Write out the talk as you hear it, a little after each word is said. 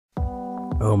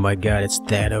Oh my god, it's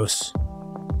Thanos.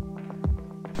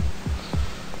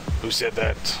 Who said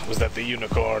that? Was that the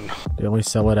unicorn? They only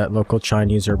sell it at local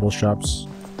Chinese herbal shops.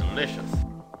 Delicious.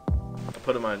 I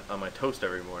put them on my toast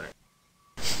every morning.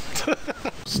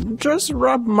 Just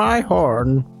rub my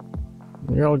horn.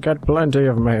 You'll get plenty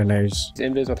of mayonnaise. It's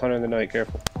invis with Hunter in the night,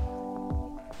 careful.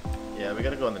 Yeah, we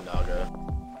gotta go on the Naga.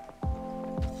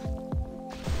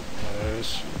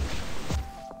 Nice.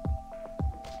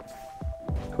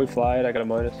 Can we fly it? I got a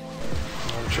minus.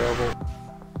 I'm in trouble.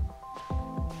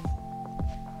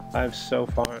 I'm so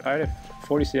far. I had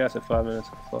 40 CS at 5 minutes.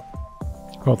 Fuck.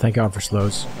 Oh, thank God for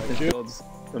slows. This build's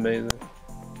amazing.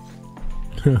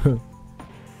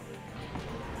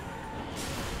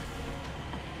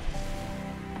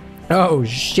 Oh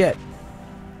shit!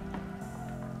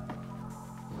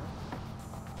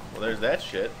 Well, there's that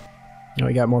shit. Oh,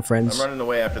 we got more friends. I'm running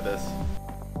away after this.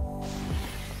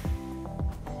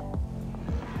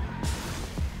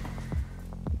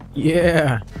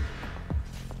 Yeah.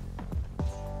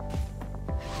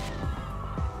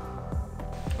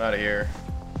 I'm out of here.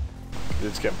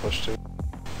 It's getting pushed too.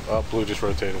 Oh, blue just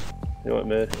rotated. You want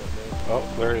mid? Oh,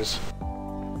 there it is.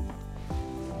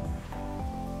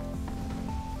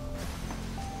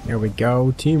 There we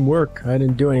go. Teamwork. I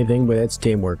didn't do anything, but it's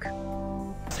teamwork.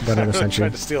 Got another I sentry.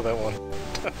 tried to steal that one.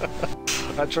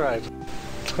 I tried.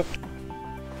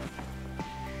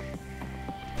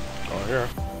 Oh, here.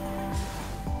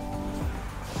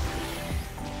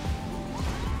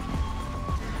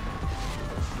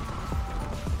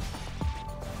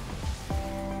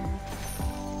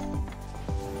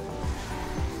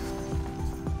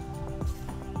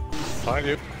 Find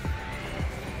you.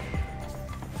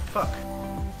 Fuck.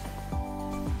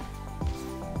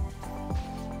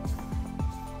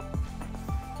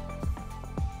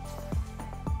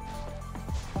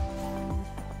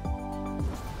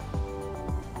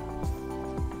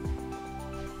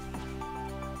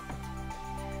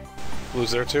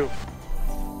 Blue's there too.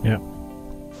 Yeah.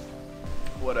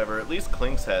 Whatever. At least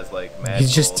clinkz has like mad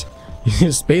He's just...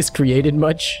 Is space created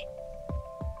much?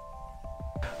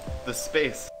 the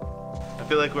space. I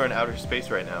feel like we're in outer space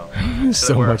right now.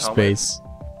 So wear a much helmet? space.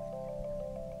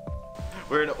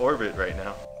 We're in orbit right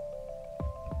now.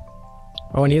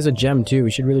 Oh, and he has a gem too.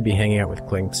 We should really be hanging out with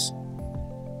clinkz.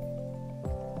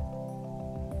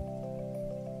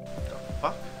 The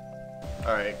fuck?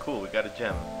 Alright, cool. We got a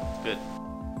gem. Good.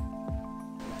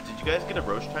 Did you guys get a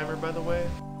roach timer, by the way?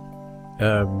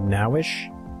 Nowish?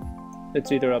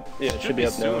 It's either up. Yeah, it should be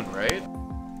up soon, now. right?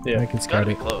 Yeah, I can It's gotta scout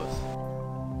be it. close.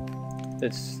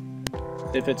 it's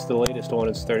if it's the latest one,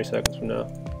 it's 30 seconds from now.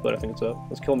 But I think it's up.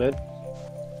 Let's kill mid.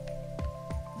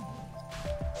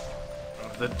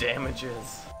 The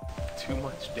damages. Too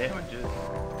much damages.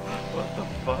 What the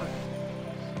fuck?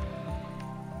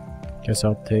 Guess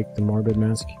I'll take the morbid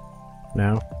mask.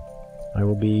 Now, I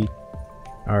will be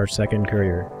our second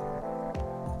courier.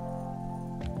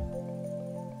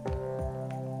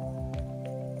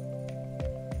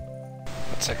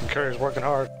 That second courier's working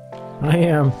hard. I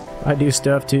am. I do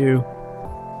stuff too.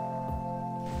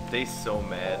 They so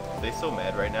mad. They so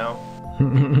mad right now.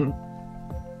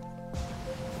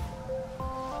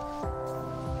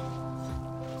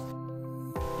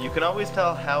 You can always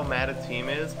tell how mad a team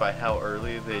is by how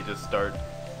early they just start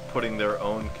putting their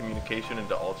own communication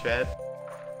into all chat.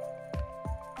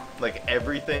 Like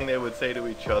everything they would say to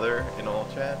each other in all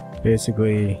chat.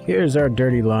 Basically, here's our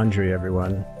dirty laundry,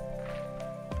 everyone.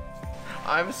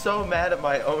 I'm so mad at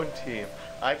my own team.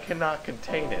 I cannot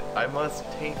contain it. I must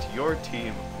taint your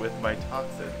team with my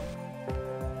toxin.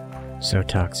 So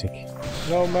toxic.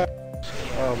 No, man.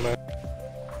 Oh, man.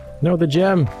 No, the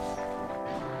gem!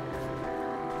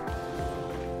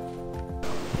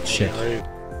 Shit. Right.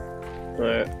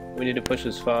 Alright, we need to push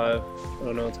this 5. I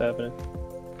don't know what's happening.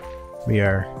 We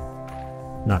are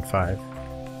not 5.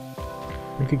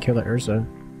 We could kill the Ursa.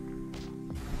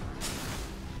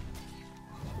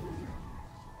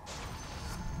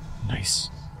 Nice.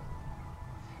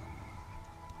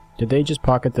 Did they just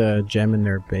pocket the gem in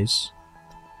their base?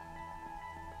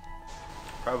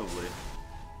 Probably.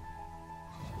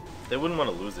 They wouldn't want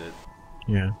to lose it.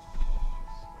 Yeah.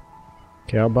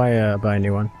 Okay, I'll buy a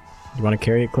new one. You want to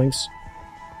carry it, clinkz?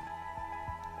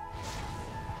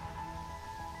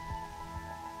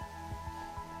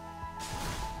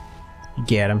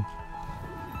 Get him.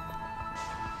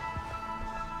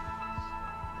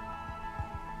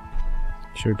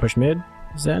 Should we push mid,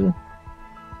 Zen?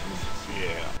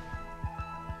 Yeah.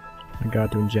 I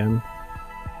got doing gem.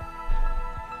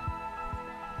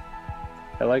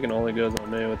 I like it only goes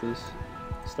on me with this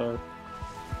stun.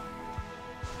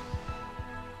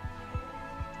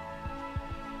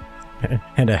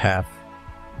 And a half.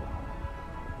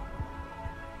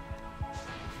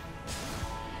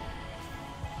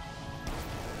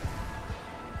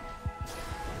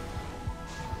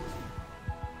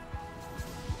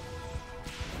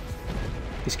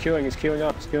 queuing, he's queuing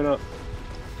up, he's queuing up.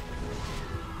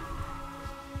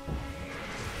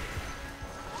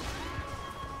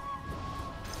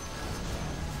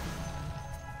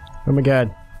 Oh my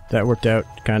god, that worked out,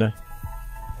 kinda.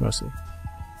 Mostly.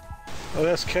 Oh,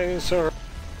 that's Kenny, sir.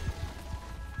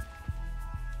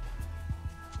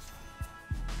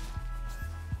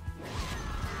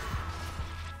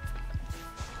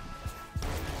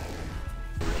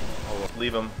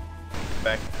 Leave him.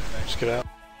 Back. Just get out.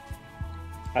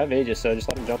 I have Aegis, so just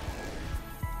let him jump.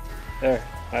 There,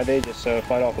 I have Aegis, so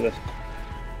fight off of this.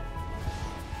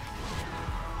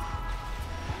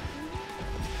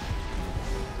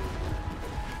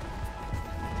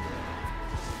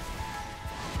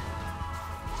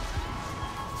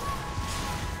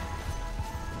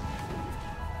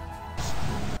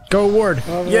 Go, Ward!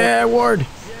 Yeah, Ward!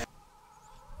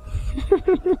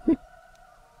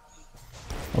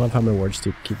 I love how my wards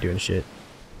keep doing shit.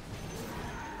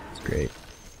 It's great.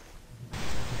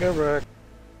 Go back.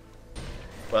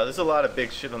 Wow, there's a lot of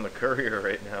big shit on the courier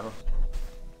right now.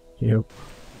 Yep.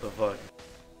 What the fuck?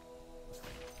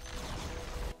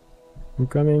 I'm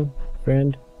coming,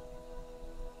 friend.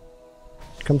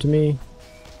 Come to me.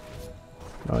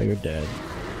 Oh, you're dead.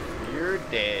 You're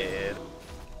dead.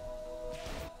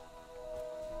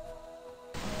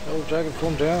 Oh, Dragon, pull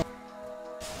him down.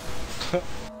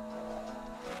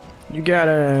 You got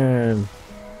him!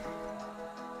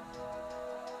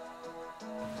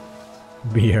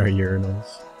 Be our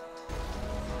urinals.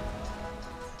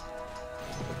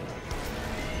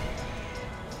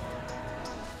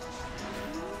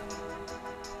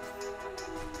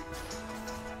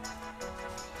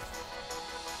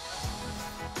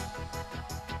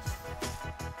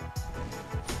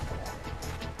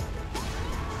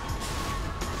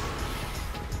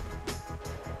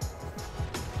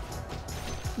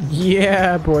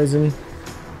 Yeah, poison.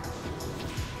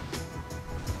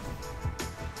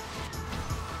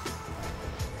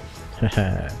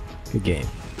 Haha, good game.